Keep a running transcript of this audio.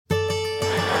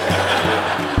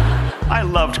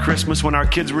loved Christmas when our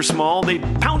kids were small. They'd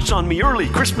pounce on me early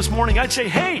Christmas morning. I'd say,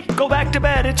 hey, go back to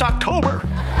bed. It's October.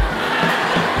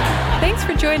 Thanks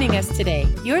for joining us today.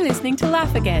 You're listening to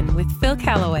Laugh Again with Phil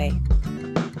Callaway.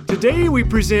 Today we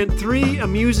present 3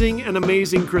 amusing and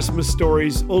amazing Christmas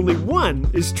stories. Only one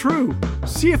is true.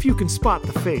 See if you can spot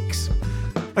the fakes.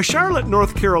 A Charlotte,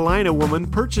 North Carolina woman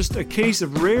purchased a case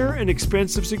of rare and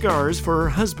expensive cigars for her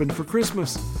husband for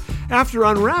Christmas. After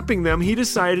unwrapping them, he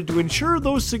decided to insure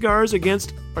those cigars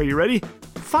against, are you ready?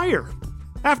 Fire.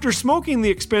 After smoking the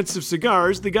expensive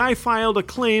cigars, the guy filed a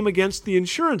claim against the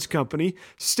insurance company,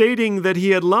 stating that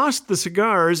he had lost the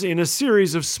cigars in a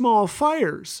series of small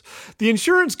fires. The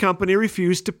insurance company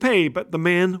refused to pay, but the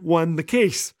man won the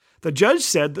case. The judge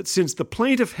said that since the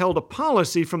plaintiff held a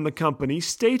policy from the company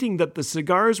stating that the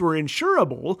cigars were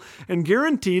insurable and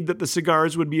guaranteed that the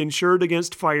cigars would be insured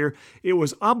against fire, it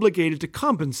was obligated to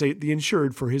compensate the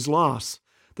insured for his loss.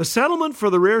 The settlement for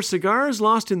the rare cigars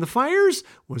lost in the fires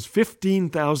was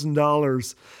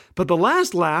 $15,000. But the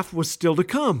last laugh was still to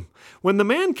come. When the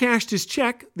man cashed his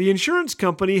check, the insurance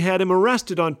company had him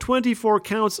arrested on 24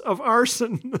 counts of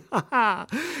arson.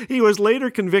 He was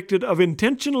later convicted of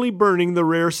intentionally burning the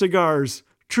rare cigars.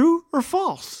 True or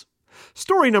false?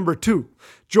 Story number 2.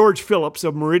 George Phillips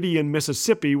of Meridian,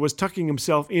 Mississippi, was tucking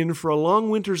himself in for a long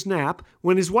winter's nap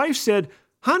when his wife said,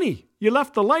 "Honey, you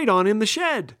left the light on in the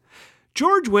shed."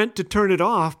 George went to turn it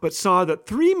off, but saw that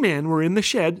 3 men were in the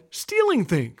shed stealing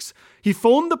things. He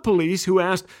phoned the police, who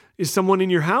asked, "Is someone in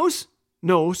your house?"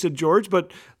 "No," said George,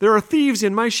 "but there are thieves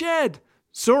in my shed."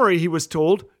 "Sorry," he was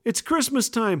told. "It's Christmas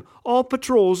time. All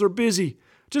patrols are busy.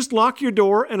 Just lock your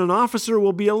door and an officer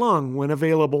will be along when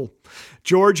available."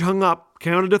 George hung up,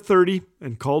 counted to 30,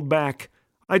 and called back.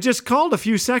 "I just called a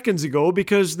few seconds ago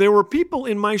because there were people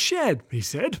in my shed," he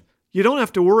said. "You don't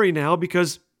have to worry now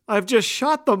because I've just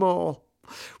shot them all."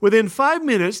 Within 5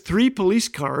 minutes, 3 police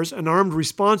cars, an armed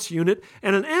response unit,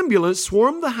 and an ambulance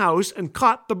swarmed the house and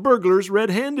caught the burglars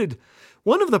red-handed.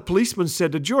 One of the policemen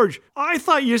said to George, "I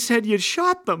thought you said you'd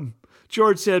shot them."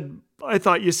 George said, "I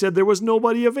thought you said there was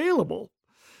nobody available."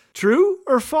 True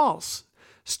or false?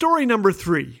 Story number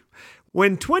 3.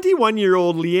 When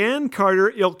 21-year-old Leanne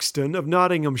Carter Ilkston of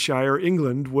Nottinghamshire,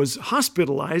 England, was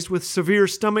hospitalized with severe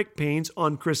stomach pains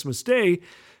on Christmas Day,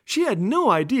 she had no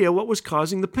idea what was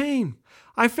causing the pain.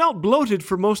 "I felt bloated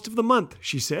for most of the month,"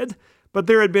 she said, but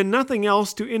there had been nothing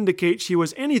else to indicate she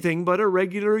was anything but a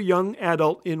regular young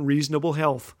adult in reasonable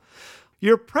health.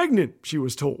 "You're pregnant," she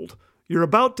was told. "You're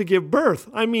about to give birth.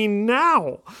 I mean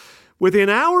now." Within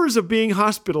hours of being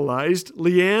hospitalized,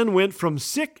 Leanne went from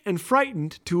sick and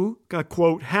frightened to a,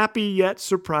 quote, happy yet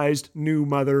surprised new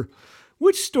mother.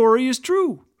 Which story is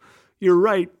true? You're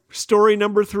right. Story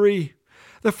number 3.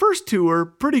 The first 2 are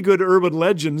pretty good urban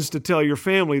legends to tell your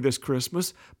family this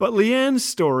Christmas, but Leanne's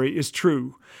story is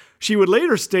true. She would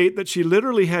later state that she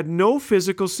literally had no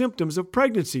physical symptoms of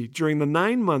pregnancy during the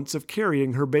 9 months of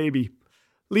carrying her baby.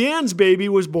 Leanne's baby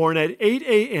was born at 8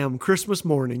 a.m. Christmas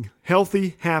morning,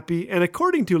 healthy, happy, and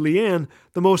according to Leanne,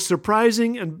 the most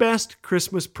surprising and best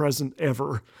Christmas present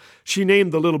ever. She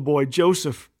named the little boy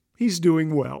Joseph. He's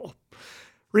doing well.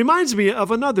 Reminds me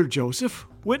of another Joseph,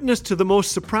 witness to the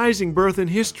most surprising birth in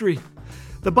history.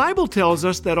 The Bible tells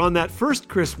us that on that first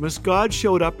Christmas, God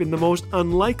showed up in the most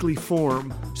unlikely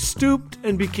form, stooped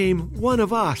and became one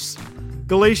of us.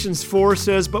 Galatians 4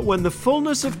 says, "But when the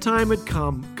fullness of time had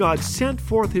come, God sent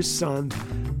forth his Son,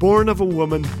 born of a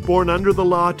woman, born under the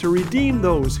law, to redeem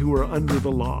those who were under the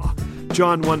law."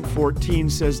 John 1:14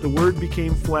 says, "The Word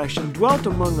became flesh and dwelt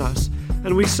among us,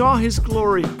 and we saw his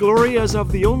glory, glory as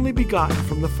of the only begotten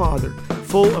from the Father,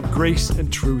 full of grace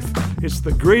and truth." It's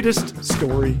the greatest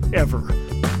story ever.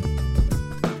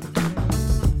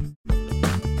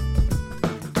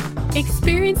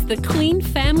 Experience the clean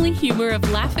family humor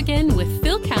of Laugh Again with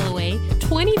Phil Callaway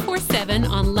 24/7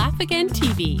 on Laugh Again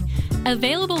TV.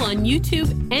 Available on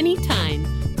YouTube anytime.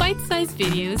 Bite-sized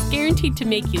videos guaranteed to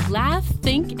make you laugh,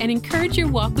 think, and encourage your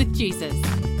walk with Jesus.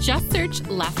 Just search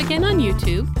Laugh Again on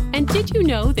YouTube. And did you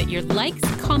know that your likes,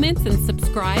 comments, and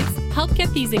subscribes help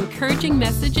get these encouraging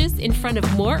messages in front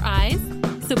of more eyes?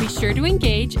 So be sure to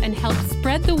engage and help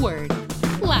spread the word.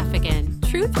 Laugh Again.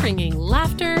 Truth bringing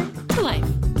laughter to life.